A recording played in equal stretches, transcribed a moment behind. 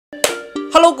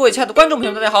Hello， 各位亲爱的观众朋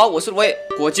友，大家好，我是芦苇。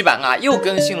国际版啊又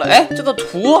更新了，哎，这个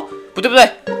图不对，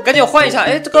赶紧换一下。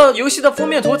哎，这个游戏的封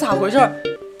面图咋回事？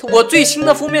我最新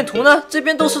的封面图呢？这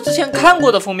边都是之前看过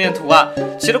的封面图啊，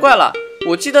奇了怪了。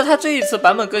我记得它这一次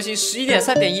版本更新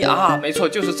11.3.1啊，没错，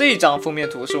就是这一张封面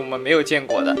图是我们没有见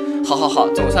过的。好，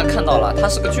总算看到了，它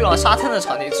是个巨浪沙滩的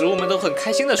场景，植物们都很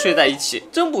开心的睡在一起，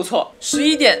真不错。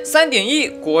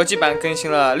11.3.1国际版更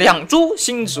新了2株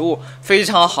新植物，非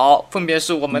常好，分别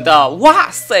是我们的哇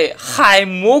塞海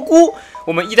蘑菇，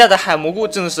我们1代的海蘑菇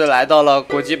正式来到了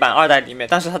国际版2代里面，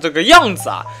但是它这个样子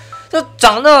啊。这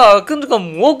长得跟这个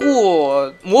蘑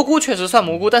菇确实算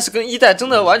蘑菇，但是跟1代真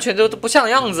的完全就不像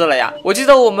样子了呀！我记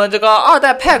得我们这个2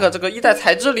代 pack 这个1代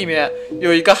材质里面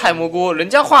有一个海蘑菇，人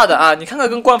家画的啊，你看看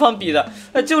跟官方比的，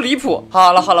就离谱。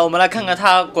好了，我们来看看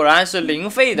它，果然是0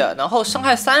费的，然后伤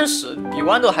害30，比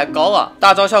豌豆还高啊！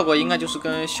大招效果应该就是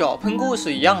跟小喷菇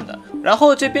是一样的。然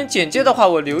后这边简介的话，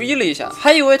我留意了一下，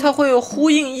还以为它会呼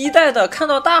应1代的看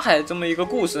到大海这么一个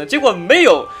故事呢，结果没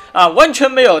有啊，完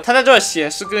全没有。它在这儿写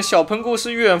是跟小喷菇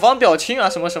是远房表亲啊，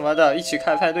什么的，一起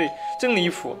开派对，真离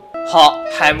谱。好，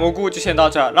海蘑菇就先到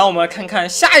这儿，让我们来看看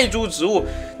下一株植物。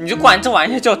你就管这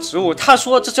玩意叫植物，他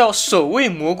说这叫守卫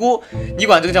蘑菇，你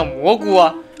管这个叫蘑菇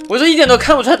啊？我这一点都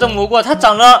看不出来这蘑菇，它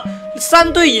长了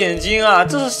3对眼睛啊，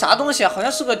这是啥东西啊？好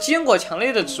像是个坚果强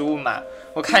类的植物嘛。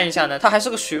我看一下呢，它还是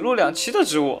个水陆两栖的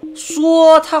植物，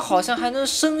说它好像还能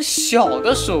生小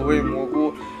的守卫蘑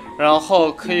菇，然后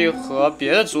可以和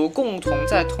别的植物共同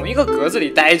在同一个格子里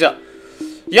待着。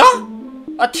呀，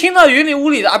听到云里雾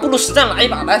里的，不如实战来一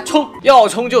把，来冲！要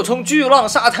冲就冲巨浪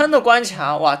沙滩的关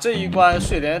卡，哇，这一关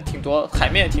睡莲挺多，海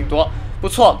面挺多，不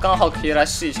错，刚好可以来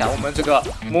试一下我们这个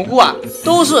蘑菇啊，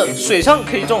都是水上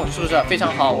可以种，是不是非常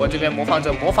好？我这边模仿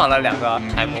了2个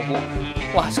海蘑菇。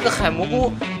哇，这个海蘑菇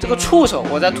这个触手，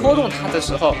我在拖动它的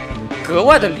时候格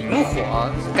外的灵活啊，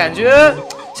感觉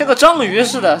像个章鱼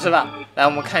似的，是吧？来，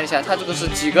我们看一下，它这个是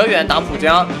几格远打浦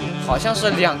江，好像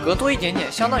是2格多一点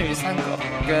点，相当于3格，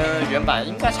跟原版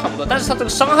应该差不多。但是它这个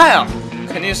伤害啊，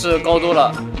肯定是高多了。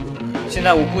现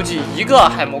在我估计1个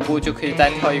海蘑菇就可以单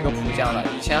挑1个浦江了，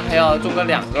以前还要种个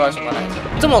2个什么来着？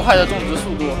这么快的种植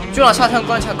速度，巨浪沙滩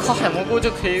关卡靠海蘑菇就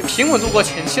可以平稳度过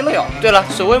前期了哟。对了，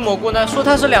守卫蘑菇呢，说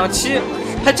它是2期，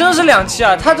还真是2期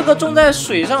啊！它这个种在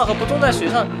水上和不种在水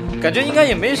上，感觉应该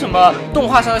也没什么动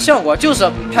画上的效果，就是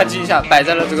啪叽一下摆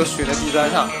在了这个水的地砖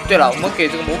上。对了，我们给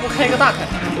这个蘑菇开一个大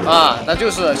砍啊，那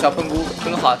就是小喷菇，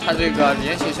很好，它这个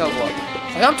连携效果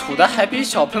好像吐的还比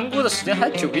小喷菇的时间还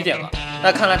久一点了。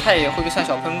那看来它也会像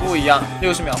小喷菇一样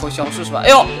，60秒后消失是吧？哎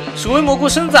呦，守卫蘑菇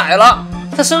生崽了，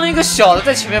它生了一个小的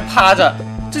在前面趴着，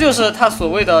这就是它所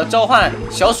谓的召唤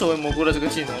小守卫蘑菇的这个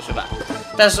技能是吧？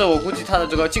但是我估计它的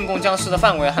这个进攻僵尸的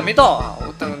范围还没到啊，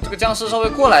我等这个僵尸稍微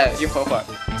过来一会儿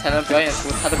才能表演出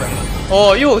它的本领。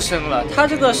哦，又生了，它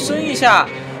这个生一下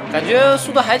感觉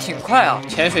速度还挺快啊。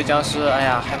潜水僵尸，哎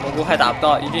呀，海蘑菇还打不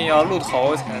到，一定要露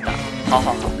头才能打。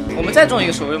好，我们再种一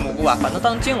个守卫蘑菇吧，把它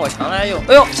当坚果墙来用。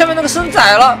哎呦，下面那个生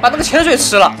崽了，把那个潜水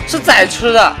吃了，是崽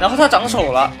吃的，然后它长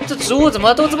手了。这植物怎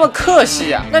么都这么克系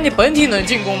呀？那你本体能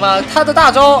进攻吗？它的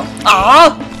大招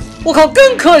啊，我靠，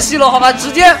更克系了，好吧，直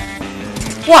接。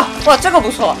哇，这个不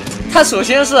错，它首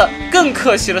先是更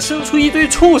可惜了，生出一堆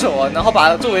触手啊，然后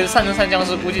把周围3×3僵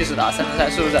尸估计是打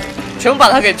3×3，是不是？全部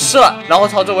把它给吃了，然后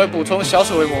朝周围补充小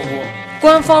守卫蘑菇。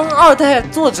官方2代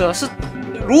作者是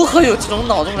如何有这种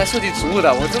脑洞来设计植物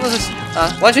的？我真的是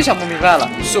完全想不明白了。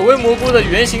守卫蘑菇的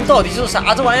原型到底是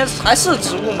啥？这玩意还是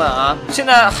植物吗？啊，现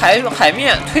在海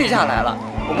面退下来了。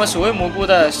我们守卫蘑菇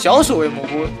的小守卫蘑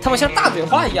菇，它们像大嘴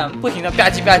花一样，不停的吧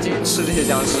唧吃这些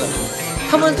僵尸。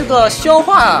他们这个消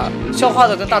化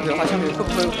的跟大嘴花相比会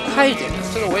不会快一点呢？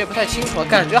这个我也不太清楚，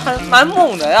感觉还蛮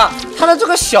猛的呀。它的这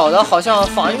个小的好像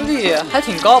防御力还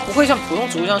挺高，不会像普通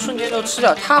植物一样瞬间就吃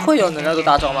掉。它会有能量度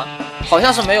大招吗？好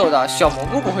像是没有的，小蘑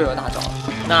菇不会有大招。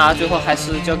那最后还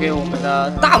是交给我们的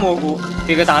大蘑菇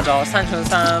给个大招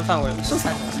，3×3范围是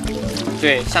3×3，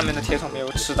对，下面的铁桶没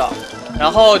有吃到，然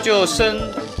后就生，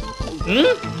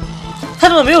它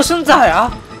怎么没有生崽啊？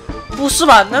不是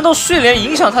吧？难道睡莲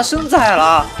影响它生崽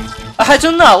了？还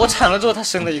真的，我铲了之后它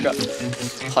生了一个。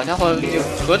好家伙，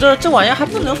合着这玩意还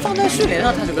不能放在睡莲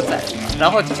上，它这个崽。然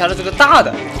后底下的这个大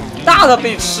的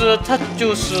被吃，它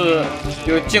就是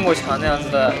有坚果墙那样子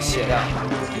的血量。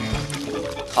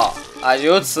好啊，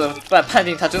由此判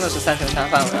定它真的是3×3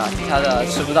范围啊，底下的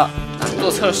吃不到啊。做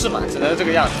测试嘛，只能这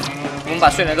个样子。我们把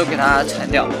睡莲都给它铲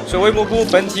掉。守卫蘑菇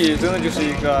本体真的就是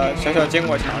一个小坚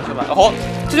果墙是吧？哦，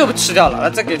这就吃掉了，那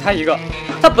再给它一个。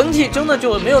它本体真的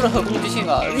就没有任何攻击性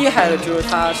了，厉害的就是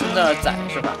它生的崽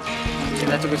是吧？现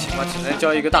在这个情况只能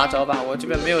交一个大招吧，我这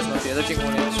边没有什么别的进攻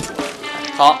连手。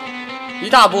好，一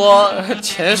大波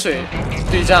潜水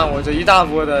对战我这一大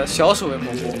波的小守卫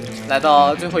蘑菇，来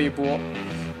到最后一波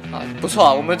啊，不错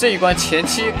啊！我们这一关前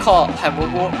期靠海蘑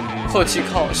菇，后期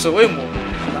靠守卫蘑菇，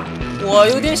是吧？我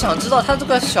有点想知道它这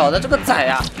个小的这个崽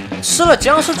呀，吃了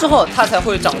僵尸之后它才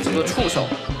会长这个触手，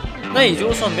那也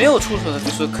就是说没有触手的就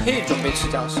是可以准备吃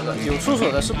僵尸的，有触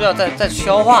手的是不是要再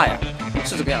消化呀？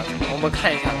是这个样子。我们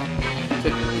看一下，这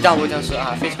一大波僵尸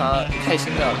啊，非常开心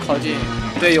的靠近，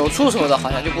对，有触手的好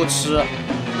像就不吃。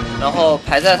然后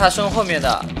排在他身后面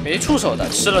的没触手的，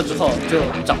吃了之后就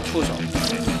长触手。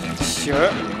行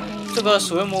儿，这个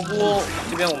守卫蘑菇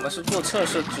这边我们是做测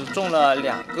试，只中了2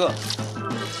个，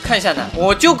看一下呢，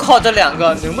我就靠这2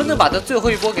个能不能把这最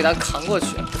后一波给他扛过去？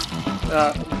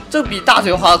这比大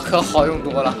嘴花可好用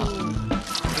多了哈，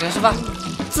你看是吧？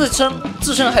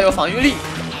自身还有防御力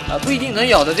不一定能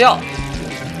咬得掉，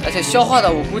而且消化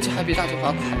的我估计还比大嘴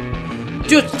花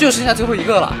快，就剩下最后一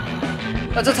个了，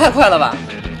这太快了吧？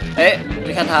哎，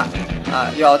你看它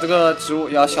啊，咬这个植物，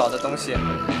咬小的东西。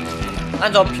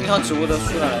按照平常植物的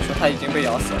数量来说，它已经被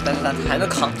咬死了，但是它还能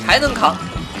扛，还能扛。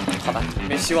好吧，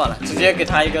没希望了，直接给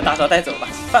它一个大招带走吧，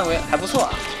范围还不错啊。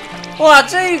哇，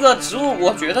这个植物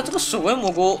我觉得这个守卫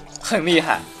蘑菇很厉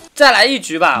害。再来一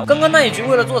局吧，刚刚那一局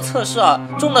为了做测试啊，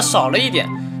中的少了一点。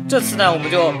这次呢，我们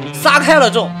就撒开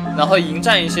了中，然后迎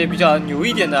战一些比较牛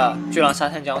一点的巨浪沙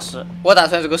滩僵尸。我打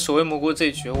算这个守卫蘑菇这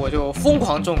一局我就疯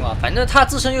狂中啊，反正它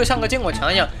自身又像个坚果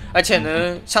墙一样，而且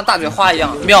能像大嘴花一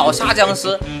样秒杀僵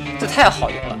尸，这太好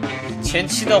用了。前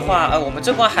期的话，我们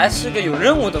这关还是个有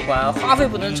任务的关，花费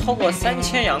不能超过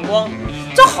3000阳光，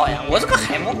这好呀！我这个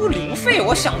海蘑菇零费，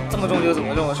我想怎么中就怎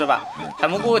么中，是吧？海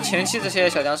蘑菇前期这些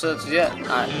小僵尸直接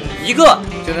啊一个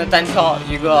就能单挑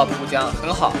一个普僵，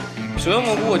很好。守卫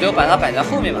蘑菇我就把它摆在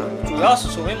后面吧，主要是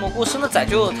守卫蘑菇生的崽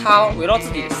就它围绕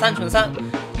自己3×3，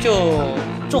就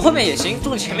种后面也行，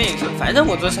种前面也行，反正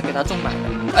我都是给它种满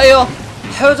的。哎呦，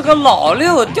还有这个老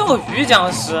六钓鱼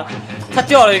僵尸，他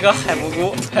钓了一个海蘑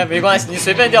菇，没关系，你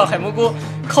随便钓海蘑菇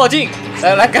靠近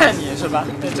来干你是吧？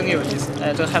真有意思。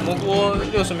哎，这海蘑菇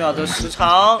60秒的时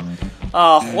长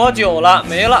啊，活久了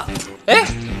没了。哎。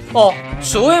哦，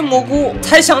守卫蘑菇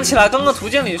才想起来，刚刚图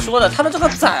鉴里说的，它的这个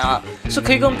崽啊是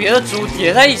可以跟别的植物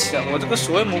叠在一起的。我这个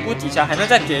守卫蘑菇底下还能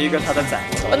再叠一个它的崽，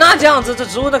那这样子这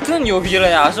植物那更牛逼了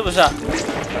呀，是不是？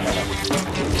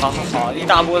好，一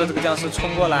大波的这个僵尸冲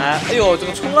过来，哎呦，这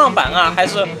个冲浪板啊，还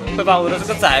是会把我的这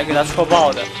个崽给它戳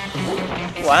爆的。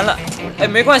完了，哎，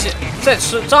没关系，再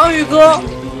吃章鱼哥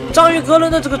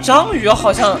扔的这个章鱼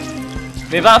好像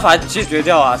没办法解决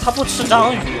掉啊，他不吃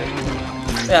章鱼。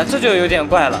哎呀，这就有点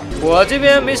怪了，我这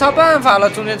边没啥办法了，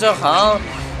中间这行，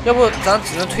要不咱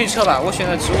只能推车吧。我选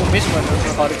的植物没什么能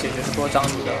很好的解决这波章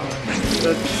鱼的。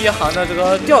这第一行的这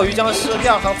个钓鱼僵尸，第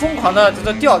二行疯狂的这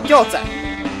个钓崽，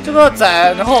这个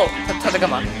崽，然后他在干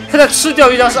嘛？他在吃钓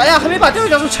鱼僵尸。哎呀，还没把钓鱼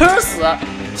僵尸吃死，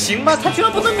行吧？他居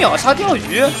然不能秒杀钓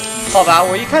鱼？好吧，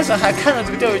我一开始还看着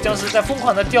这个钓鱼僵尸在疯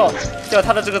狂的钓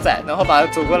他的这个崽，然后把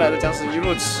走过来的僵尸一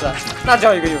路吃，那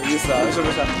叫一个有意思啊，是不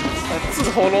是？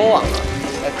自投罗网了。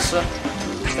来吃，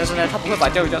但是呢，他不会把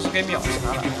钓鱼僵尸给秒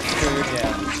杀了，就有点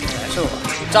难受吧。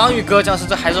章鱼哥僵尸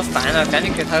这还是烦了，赶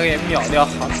紧给他给秒掉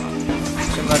好了。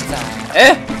什么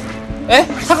崽？哎，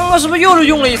他刚刚是不是又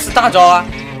用了一次大招啊？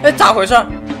哎，咋回事？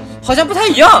好像不太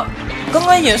一样。刚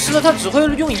刚演示的他只会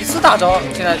用一次大招，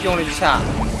现在用了一下。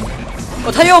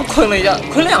哦，他又捆了一下，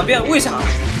捆2遍，为啥？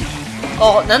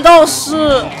哦，难道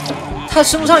是他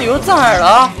身上有崽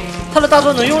了？他的大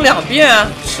招能用2遍啊？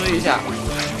吃一下。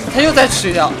他又再吃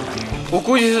一下，我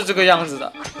估计是这个样子的。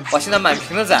哇，现在满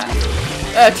屏的崽，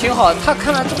哎，挺好。他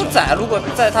看来这个崽如果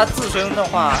在他自身的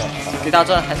话，给大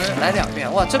招还能来2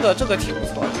遍。哇，这个挺不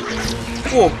错的。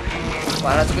哦，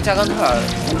完了，这个加冈特尔，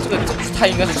这个他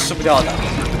应该是吃不掉的，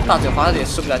大嘴花也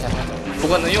吃不了加冈特尔。不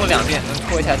过能用2遍，能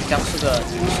拖一下僵尸的时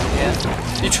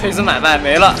间。一锤子买卖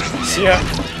没了，行。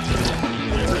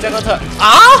加冈特尔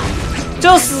啊，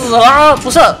就死了，不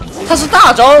是。他是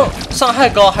大招伤害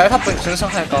高，还是他本身伤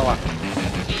害高啊？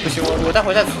不行，我待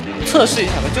会再测试一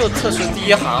下吧，就测试第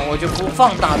一行，我就不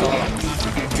放大招了，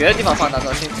别的地方放大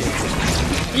招先解决。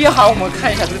第一行我们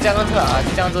看一下这个加冈特啊，就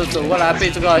这样子走过来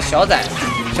被这个小崽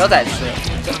吃，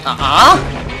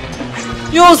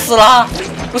又死了，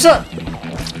不是，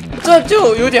这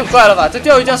就有点怪了吧？这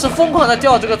钓鱼僵尸疯狂的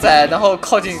钓这个崽，然后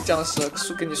靠近僵尸，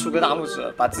给你竖个大拇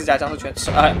指，把自家僵尸全吃。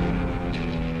哎，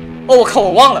哦，我靠，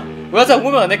我忘了。我要在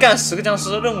5秒内干10个僵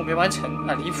尸，任务没完成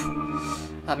啊，离谱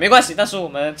啊！没关系，但是我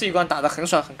们这一关打得很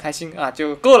爽很开心啊，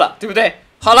就够了，对不对？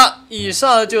好了，以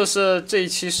上就是这一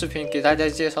期视频给大家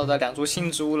介绍的2株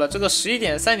新植物了。这个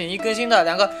11.3.1更新的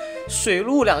2个水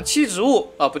陆两栖植物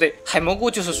啊，不对，海蘑菇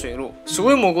就是水陆，鼠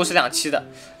尾蘑菇是两栖的。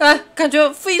哎，感觉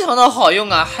非常的好用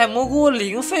啊！海蘑菇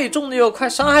零费，种的又快，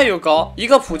伤害又高，一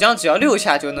个普浆只要6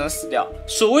下就能死掉。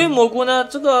鼠尾蘑菇呢，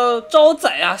这个招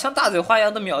宰啊，像大嘴花一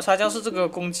样的秒杀僵尸这个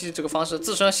攻击这个方式，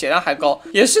自身血量还高，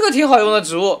也是个挺好用的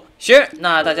植物。行，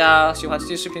那大家喜欢这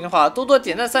期视频的话，多多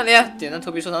点赞3连，点赞、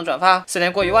投币、收藏、转发，4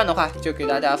连过1万的话，就给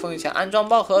大家分享安装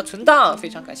包和存档。非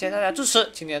常感谢大家支持，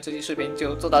今天这期视频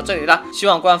就做到这里了。希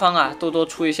望官方啊多多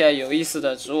出一些有意思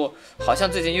的植物，好像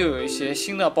最近又有一些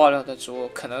新的爆料的植物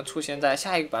可能出现在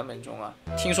下一个版本中啊。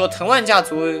听说藤蔓家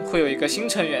族会有一个新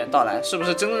成员到来，是不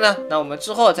是真的呢？那我们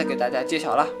之后再给大家揭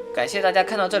晓了。感谢大家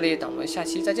看到这里，那我们下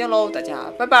期再见喽，大家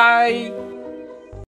拜拜。